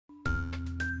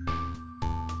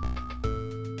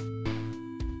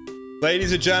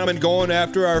Ladies and gentlemen, going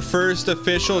after our first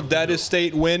official Dead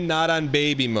Estate win, not on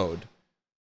baby mode.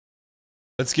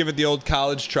 Let's give it the old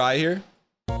college try here.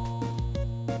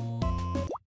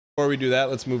 Before we do that,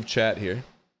 let's move chat here.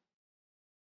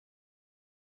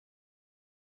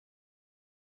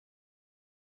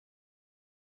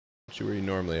 Put you where you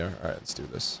normally are. All right, let's do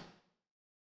this.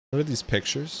 What are these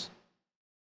pictures?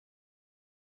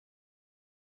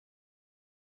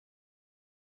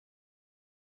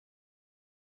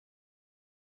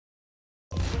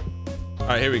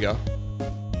 All right, here we go.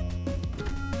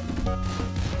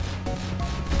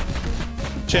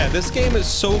 Chat, this game is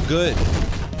so good.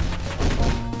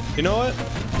 You know what?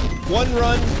 One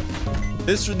run.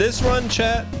 This run,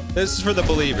 chat. This is for the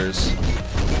believers.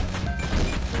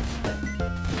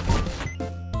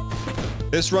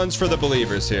 This run's for the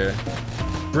believers here.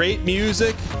 Great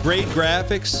music, great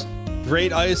graphics,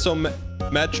 great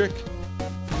isometric.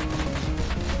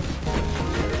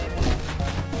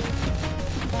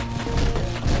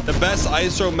 The best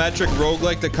isometric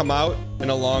roguelike to come out in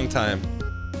a long time.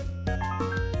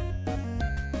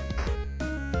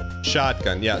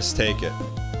 Shotgun, yes, take it.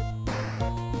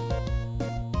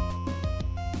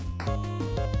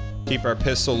 Keep our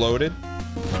pistol loaded.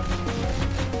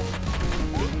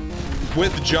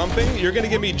 With jumping, you're gonna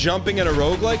give me jumping in a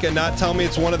roguelike and not tell me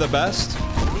it's one of the best?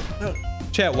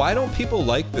 Chat, why don't people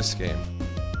like this game?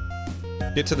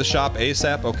 Get to the shop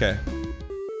ASAP? Okay.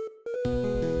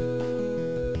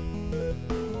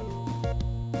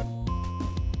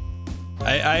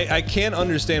 I can't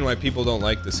understand why people don't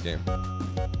like this game.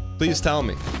 Please tell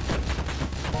me.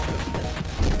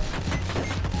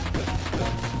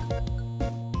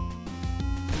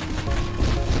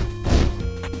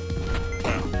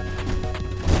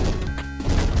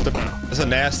 It's a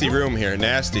nasty room here.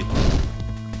 Nasty.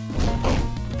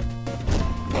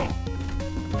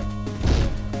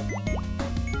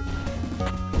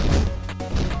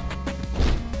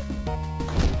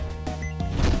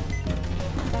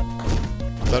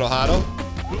 Little Hotto.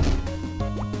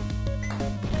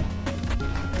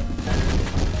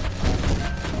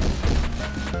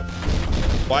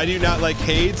 Why do you not like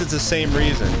Hades? It's the same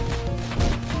reason.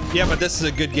 Yeah, but this is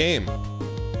a good game. All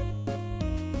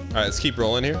right, let's keep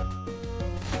rolling here.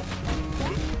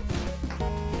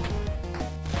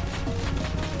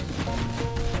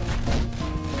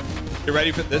 You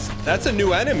ready for this? That's a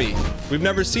new enemy. We've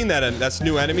never seen that. That's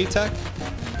new enemy tech.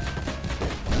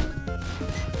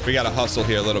 We gotta hustle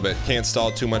here a little bit. Can't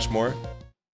stall too much more.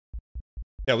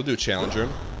 Yeah, we'll do challenge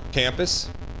room. Campus.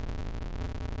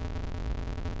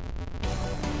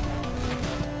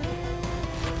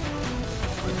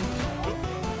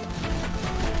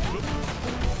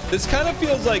 This kind of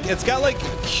feels like it's got like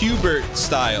Qbert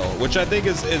style, which I think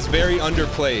is very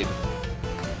underplayed.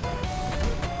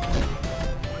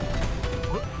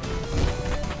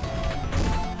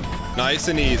 Nice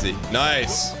and easy.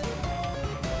 Nice.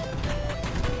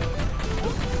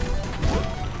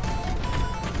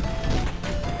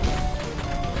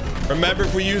 Remember,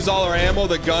 if we use all our ammo,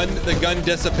 the gun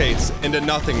dissipates into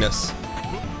nothingness.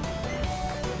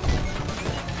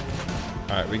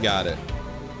 All right, we got it.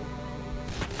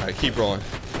 All right, keep rolling.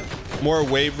 More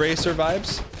Wave Racer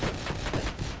vibes.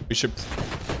 We should...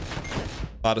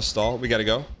 A lot of stall. We gotta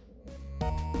go.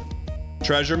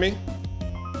 Treasure me.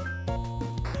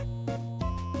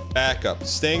 Backup.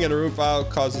 Staying in a roof out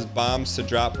causes bombs to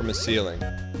drop from a ceiling.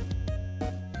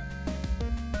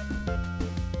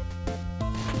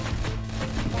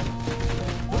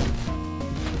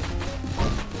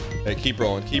 Hey, keep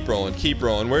rolling, keep rolling, keep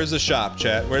rolling. Where's the shop,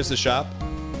 chat? Where's the shop?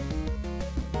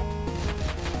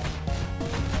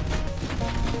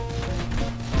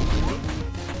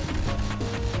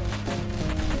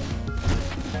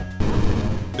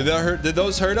 Did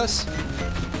those hurt us?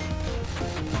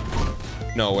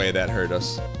 No way that hurt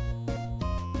us.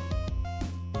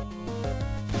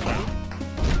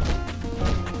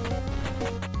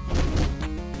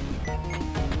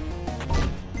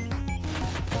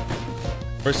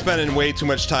 We're spending way too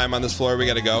much time on this floor. We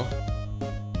gotta go.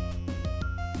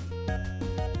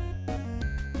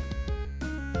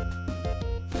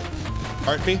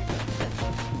 Heart me.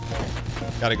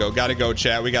 Gotta go,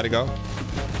 chat. We gotta go.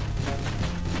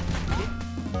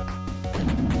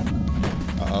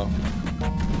 Uh-oh.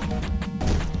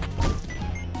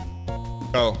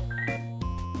 Go.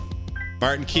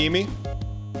 Martin Keamy.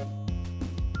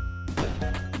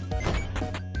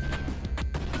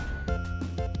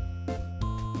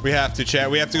 We have to,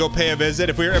 chat. We have to go pay a visit.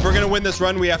 If we're gonna win this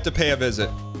run, we have to pay a visit.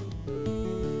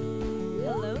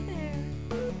 Hello there.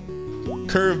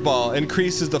 Curveball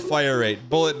increases the fire rate.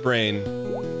 Bullet brain.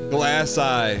 Glass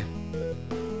eye.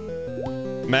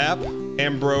 Map.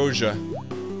 Ambrosia.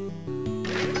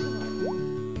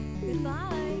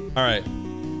 Goodbye. All right.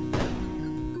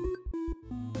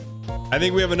 I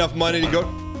think we have enough money to go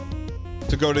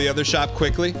to the other shop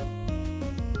quickly.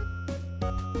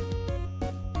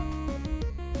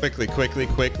 Quickly.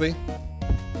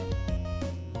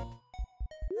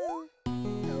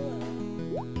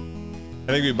 I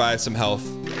think we buy some health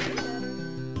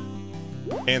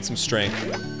and some strength.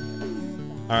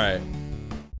 All right.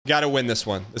 Gotta win this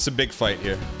one. This is a big fight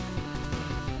here.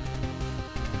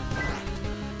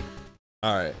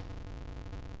 All right.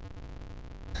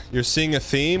 You're seeing a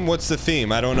theme? What's the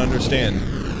theme? I don't understand.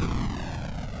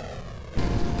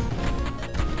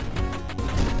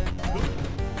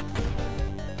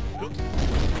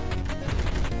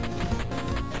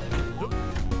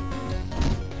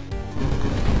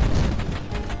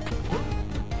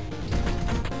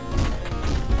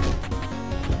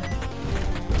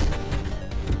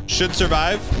 Should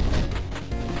survive.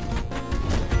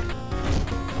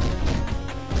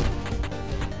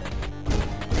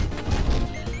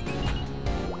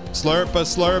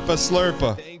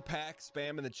 Slurpa. Dang pack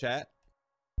spam in the chat.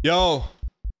 Yo.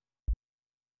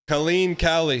 Colleen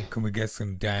Kelly. Can we get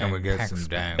some dang?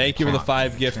 Thank you for the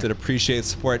 5 gifted. Appreciate the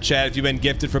support. Chat, if you've been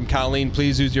gifted from Colleen,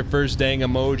 please use your first dang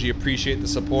emoji. Appreciate the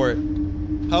support.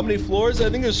 How many floors? I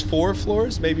think there's 4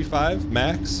 floors, maybe 5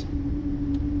 max.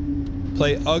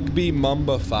 Play Ugby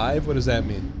Mumba 5. What does that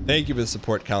mean? Thank you for the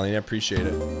support, Colleen. I appreciate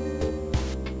it.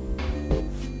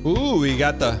 Ooh, we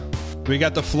got the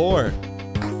floor.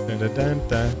 Dun, dun, dun,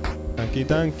 dun.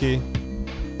 Donkey.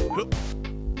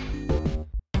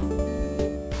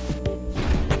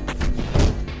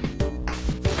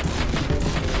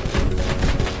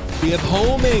 We have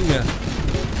homing.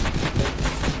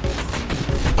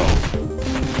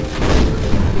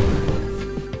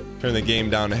 Turn the game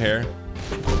down a hair.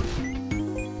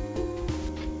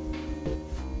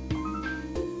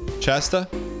 Chesta?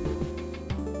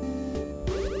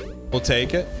 We'll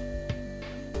take it.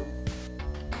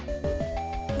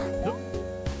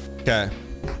 Okay.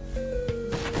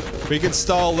 We can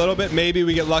stall a little bit. Maybe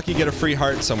we get lucky, get a free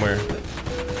heart somewhere.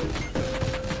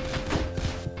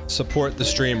 Support the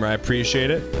streamer. I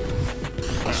appreciate it.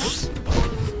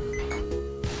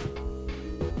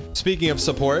 Speaking of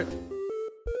support.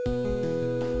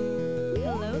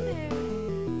 Hello there.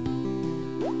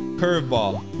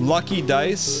 Curveball. Lucky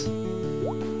dice.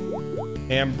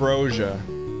 Ambrosia.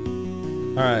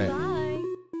 All right. Bye.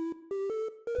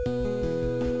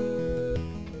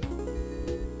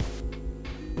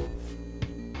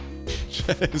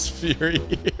 His fury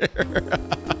here.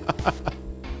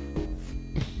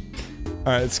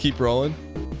 All right, let's keep rolling.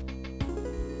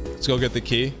 Let's go get the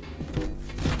key.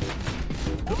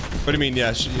 What do you mean,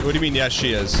 yes? What do you mean, yes,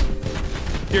 she is?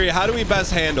 Fury, how do we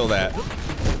best handle that?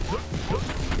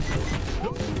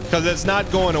 Because it's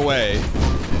not going away,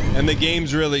 and the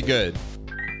game's really good.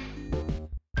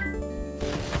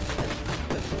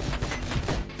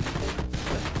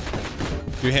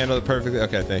 You handle it perfectly.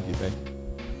 Okay, thank you.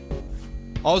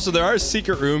 Also, there are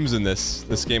secret rooms in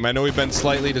this game. I know we've been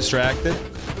slightly distracted,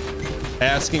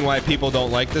 asking why people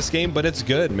don't like this game, but it's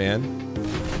good, man.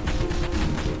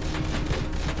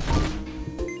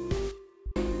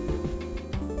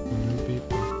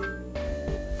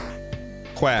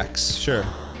 Quacks, sure.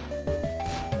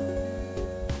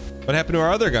 What happened to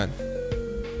our other gun?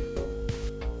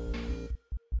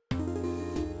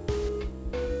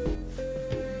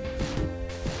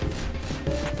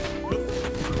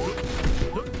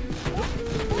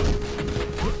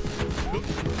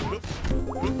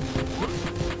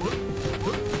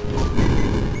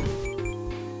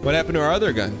 What happened to our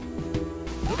other gun?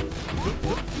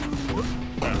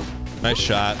 Nice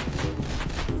shot.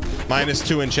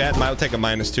 -2 in chat. Might take a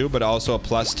 -2, but also a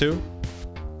 +2.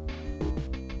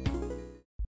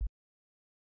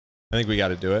 I think we got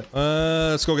to do it.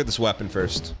 Let's go get this weapon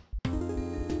first.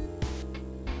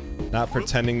 Not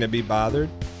pretending to be bothered.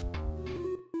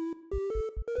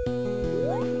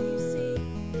 What do you see?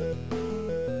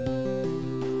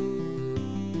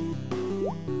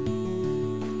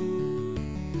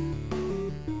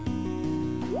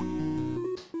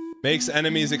 Makes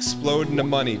enemies explode into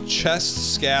money.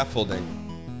 Chest scaffolding.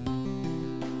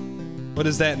 What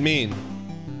does that mean?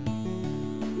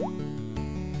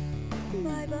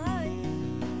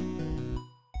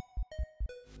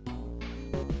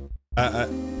 Bye-bye.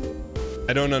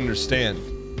 I don't understand.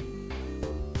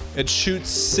 It shoots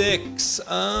 6.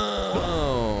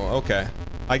 Oh, okay.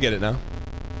 I get it now.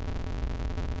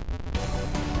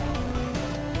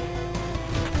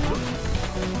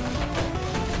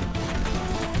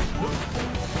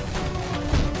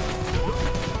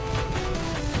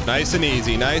 Nice and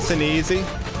easy. Nice and easy.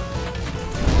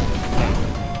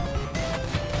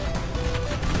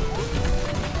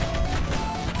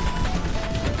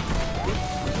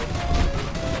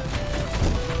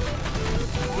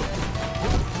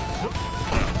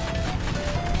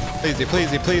 Pleasey,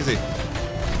 pleasey, pleasey.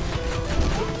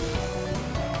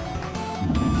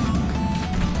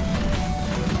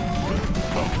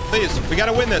 Please, we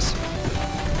gotta win this.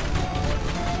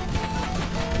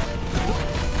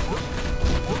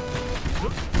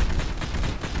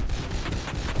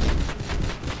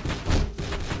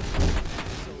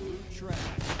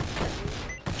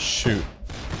 Shoot.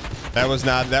 That was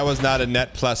not a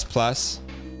net plus plus.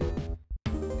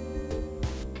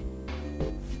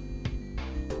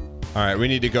 All right, we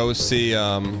need to go see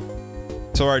so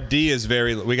our D is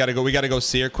very we got to go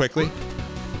see her quickly.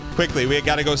 Quickly, we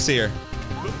got to go see her.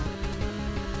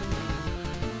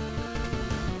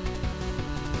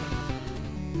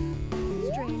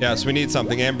 Yes, we need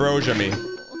something. Ambrosia me.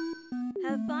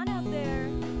 Have fun out there.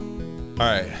 All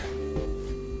right.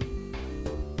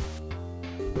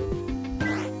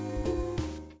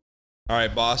 All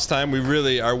right, boss time. We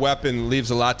really, our weapon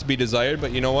leaves a lot to be desired,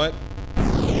 but you know what?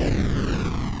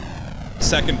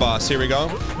 Second boss, here we go.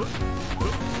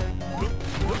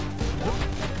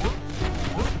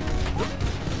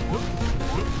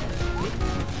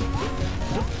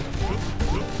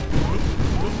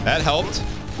 That helped.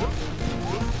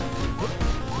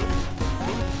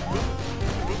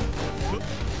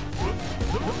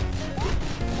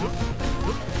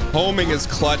 Homing is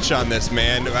clutch on this,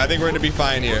 man. I think we're gonna be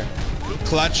fine here.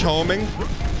 Clutch homing.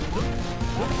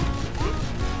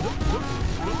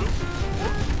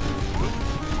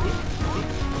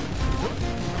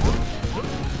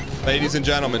 Ladies and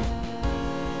gentlemen,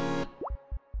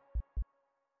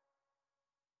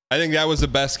 I think that was the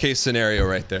best case scenario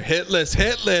right there. Hitless,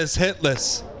 hitless,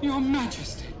 hitless. Your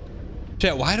Majesty.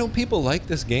 Chat, why don't people like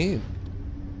this game?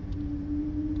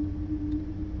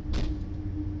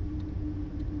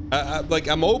 I'm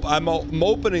open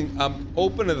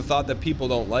to the thought that people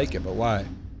don't like it, but why?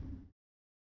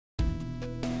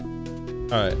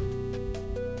 All right.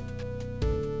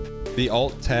 The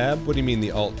alt tab? What do you mean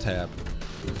the alt tab?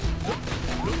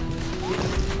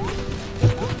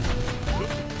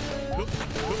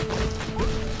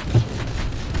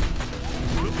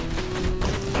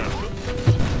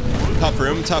 Tough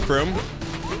room, tough room.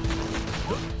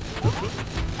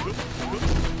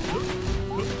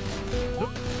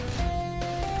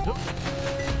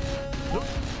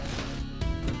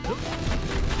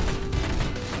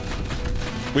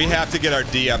 We have to get our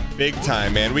D up big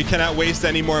time, man. We cannot waste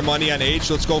any more money on H.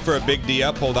 Let's go for a big D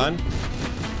up. Hold on.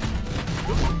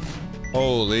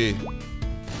 Holy.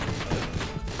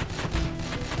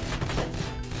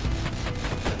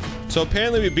 So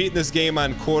apparently we beat this game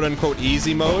on quote-unquote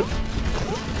easy mode.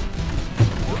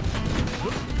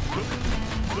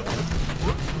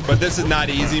 But this is not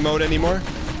easy mode anymore.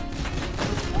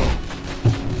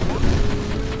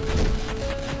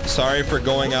 Sorry for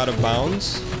going out of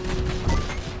bounds.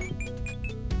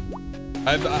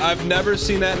 I've never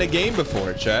seen that in a game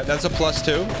before, chat. That's a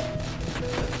 +2.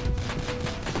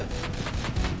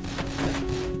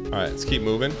 All right, let's keep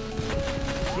moving.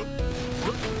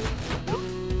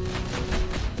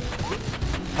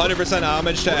 100%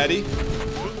 homage to Eddie.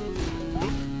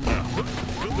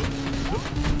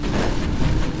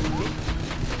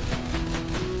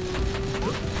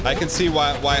 I can see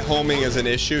why homing is an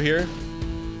issue here.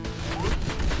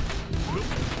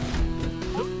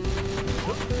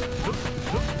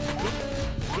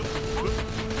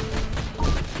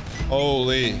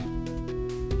 Holy.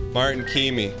 Martin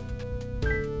Keamy.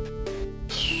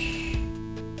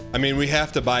 I mean, we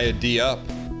have to buy a D up.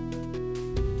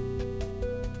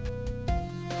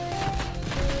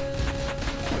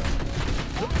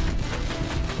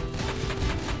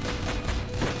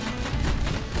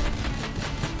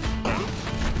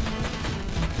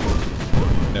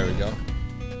 There we go.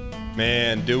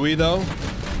 Man, do we though?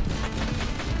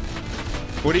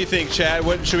 What do you think, Chad?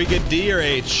 What should we get, D or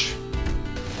H?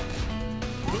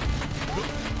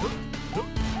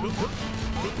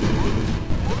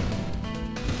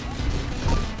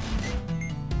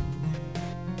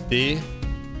 D?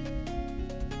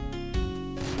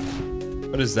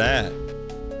 What is that?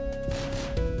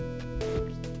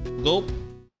 Gulp.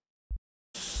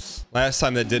 Last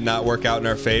time that did not work out in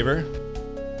our favor.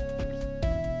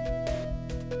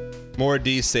 More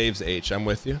D saves H. I'm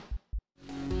with you.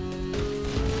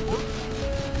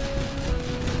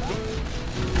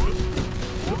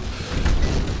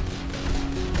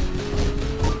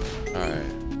 All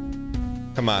right.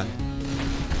 Come on.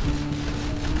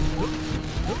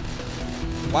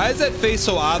 Why is that face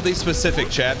so oddly specific,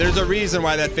 chat? There's a reason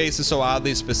why that face is so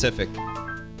oddly specific.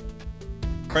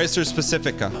 Chrysler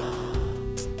Specifica.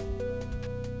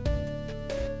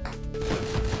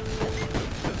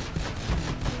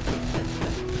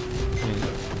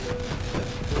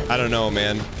 I don't know,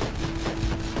 man.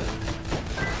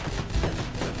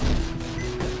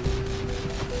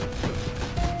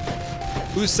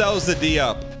 Who sells the D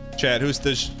up? Chad,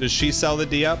 does she sell the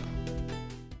D up?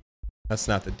 That's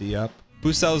not the D up.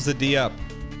 Who sells the D up?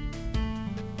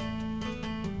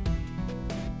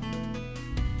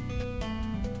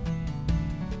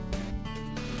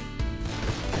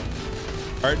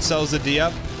 Art sells the D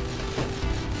up.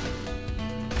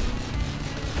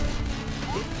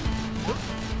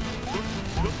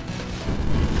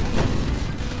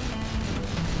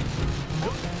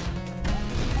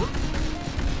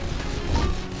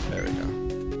 There we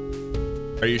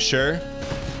go. Are you sure?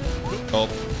 Oh.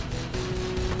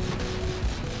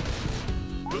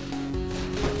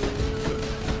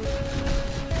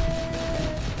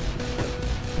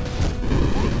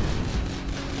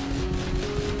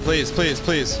 Please, please,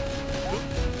 please.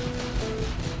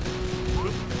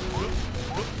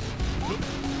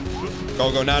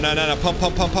 Go, go, no, no, no, no. Pump,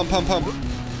 pump, pump, pump, pump, pump.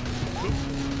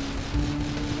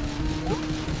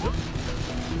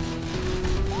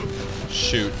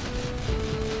 Shoot.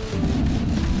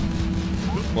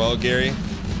 Well, Gary.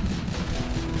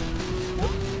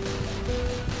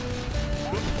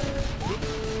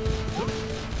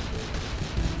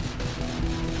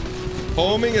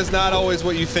 Homing is not always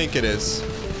what you think it is.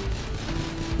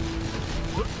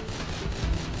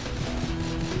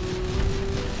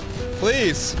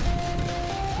 Please.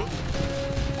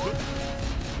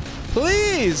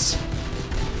 Please.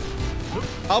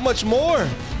 How much more?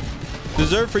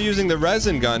 Deserve for using the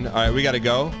resin gun. All right, we gotta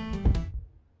go.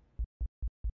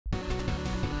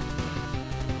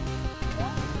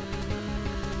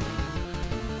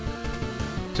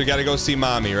 So we gotta go see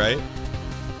mommy, right?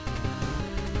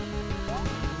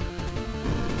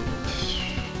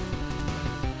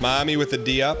 Mommy with the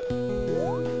D up.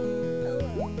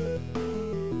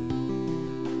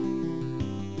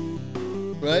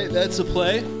 Right, that's a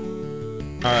play.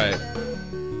 All right.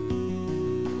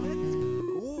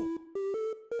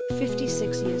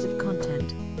 56 years of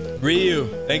content. Ryu,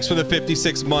 thanks for the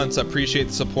 56 months. I appreciate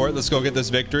the support. Let's go get this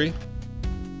victory.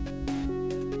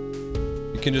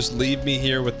 You can just leave me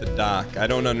here with the doc. I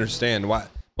don't understand why.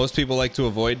 Most people like to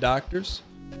avoid doctors.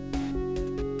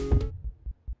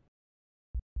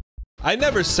 I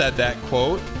never said that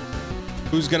quote.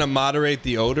 Who's gonna moderate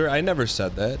the odor? I never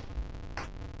said that.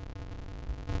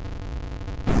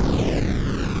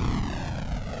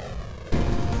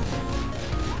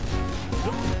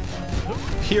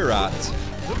 Pirot.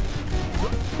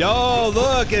 Yo,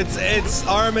 look, it's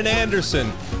Armin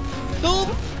Anderson. Nope.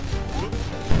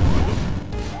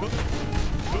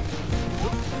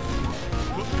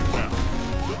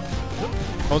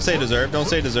 Don't say deserved. Don't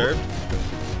say deserved.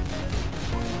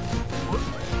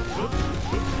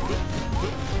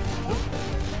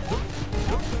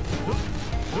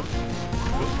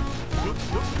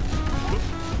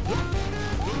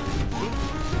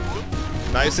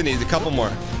 Nice and easy. Couple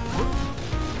more.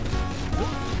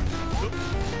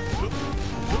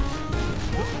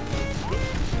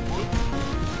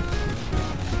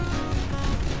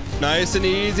 Nice and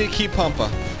easy. Keep pumping.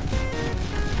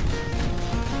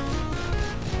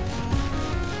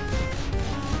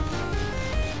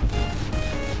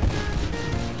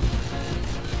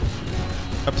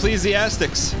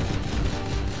 Ecclesiastics.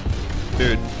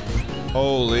 Dude.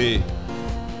 Holy.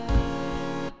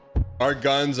 Our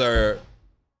guns are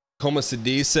Como se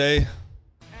dice.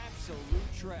 Absolute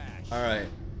trash. All right.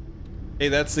 Hey,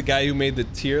 that's the guy who made the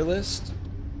tier list.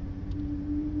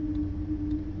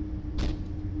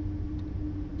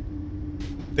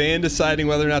 Dan deciding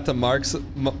whether or not to mock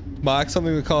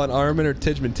something we call an Armin or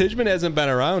Tidgeman. Tidgeman hasn't been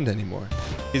around anymore.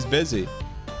 He's busy. All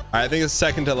right, I think it's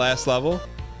second to last level.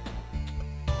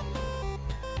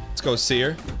 Let's go see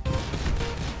her.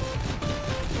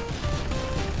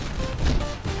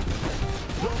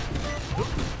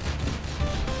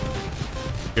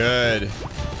 Good.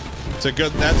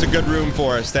 That's a good room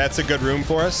for us. That's a good room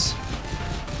for us.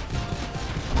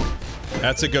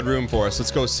 That's a good room for us.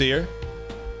 Let's go see her.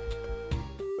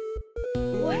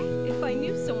 What if I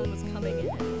knew someone was coming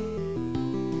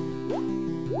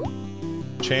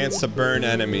in? Chance to burn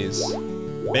enemies.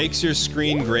 Makes your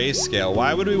screen grayscale.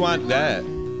 Why would we want that?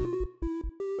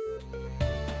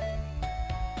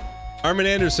 Armin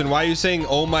Anderson, why are you saying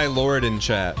 "oh my lord" in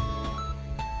chat?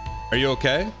 Are you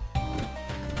okay?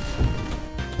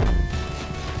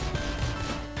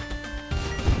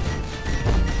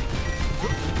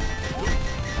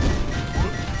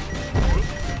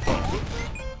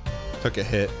 Took a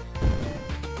hit.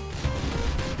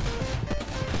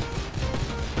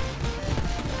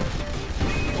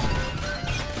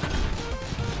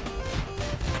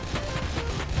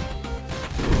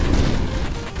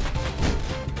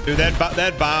 Dude,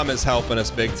 that bomb is helping us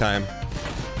big time.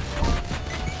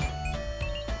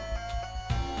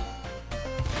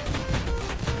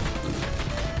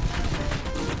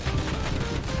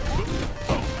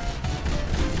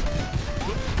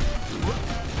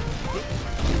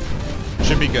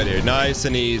 Should be good here. Nice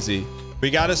and easy. We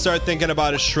got to start thinking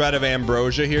about a shred of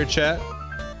ambrosia here, chat.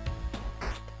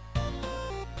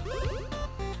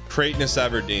 Creightonus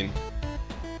Everdeen.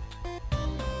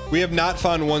 We have not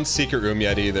found one secret room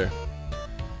yet either.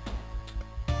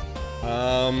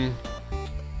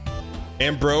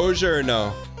 Ambrosia or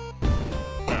no?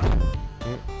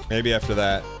 Maybe after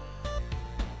that.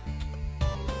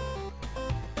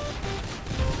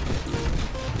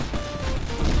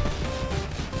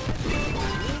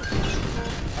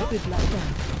 Good luck,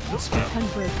 Dan. This will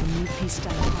convert the new piece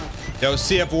down hard. Yo,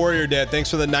 CF Warrior Dad, thanks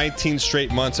for the 19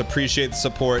 straight months. Appreciate the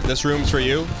support. This room's for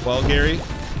you. Well, Gary.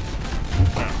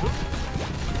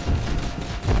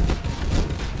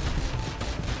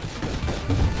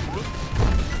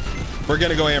 We're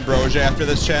gonna go Ambrosia after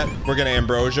this, chat. We're gonna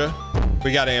Ambrosia.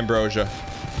 We got Ambrosia.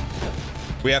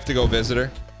 We have to go Visitor.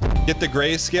 Get the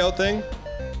grayscale thing.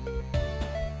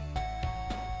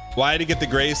 Why to get the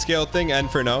grayscale thing? N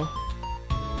for no.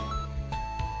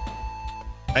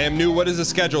 I am new. What is the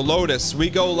schedule? Lotus. We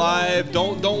go live.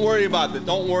 Don't worry about it.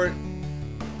 Don't worry.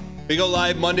 We go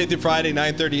live Monday through Friday,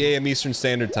 9:30 a.m. Eastern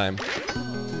Standard Time.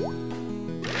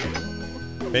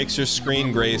 Makes your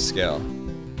screen grayscale.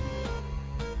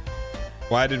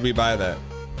 Why did we buy that?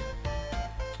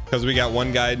 Because we got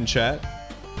one guide in chat.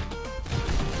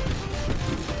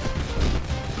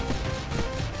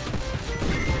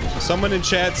 Someone in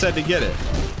chat said to get it.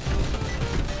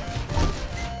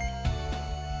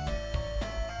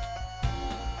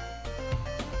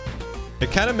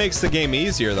 It kind of makes the game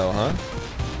easier though, huh?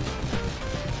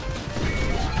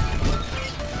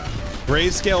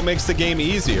 Grayscale makes the game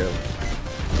easier.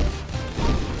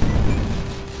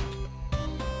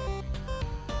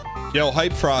 Yo,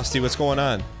 Hype Frosty, what's going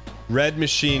on? Red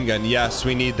machine gun. Yes,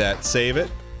 we need that. Save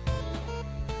it.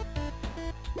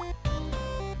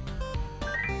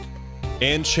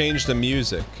 And change the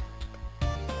music. All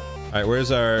right,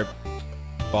 where's our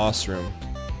boss room?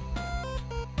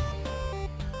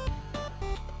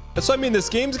 That's what I mean. This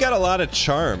game's got a lot of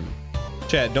charm.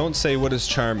 Chat, don't say what does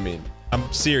charm mean.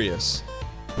 I'm serious.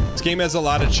 This game has a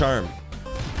lot of charm.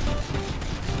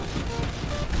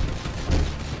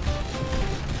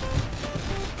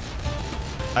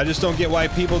 I just don't get why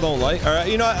people don't like. All right,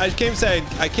 you know, I can't say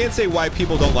why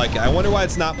people don't like it. I wonder why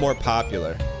it's not more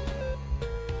popular.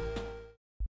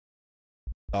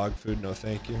 Dog food, no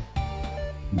thank you.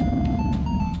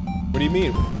 What do you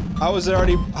mean? How is it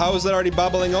already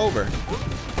bubbling over?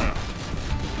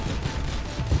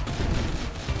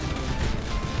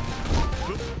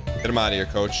 Get him out of here,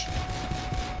 coach.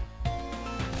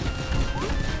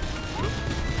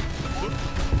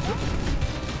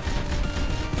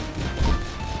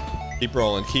 Keep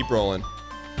rolling, keep rolling.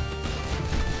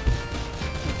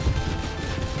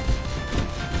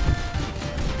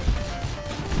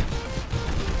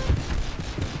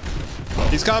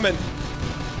 He's coming.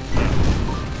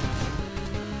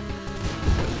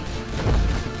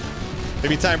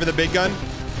 Maybe time for the big gun.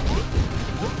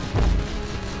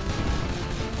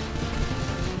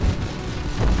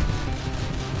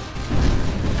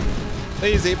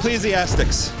 Please,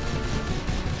 Ecclesiastics.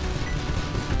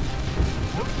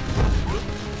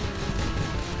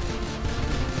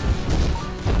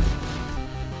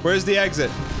 Where's the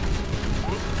exit?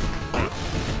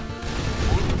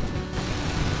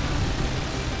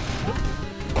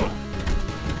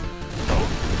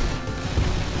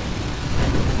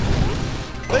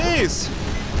 Please.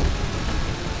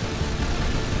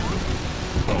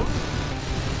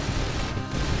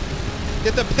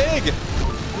 Get the pig.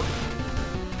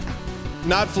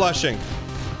 Not flushing.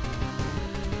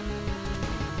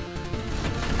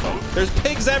 There's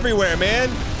pigs everywhere, man.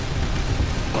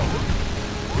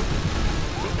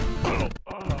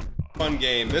 Fun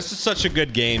game. This is such a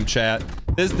good game, chat.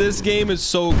 This game is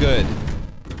so good.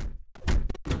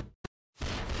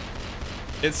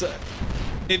 It's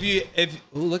if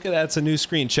look at that, it's a new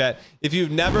screen, chat. If you've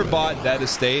never bought Dead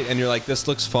Estate and you're like, this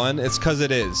looks fun, it's because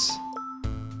it is.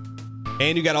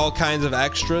 And you got all kinds of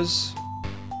extras.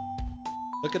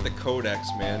 Look at the codex,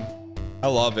 man. I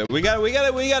love it. We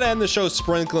gotta end the show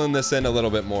sprinkling this in a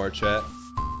little bit more, chat.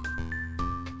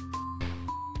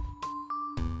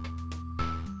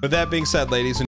 With that being said, ladies and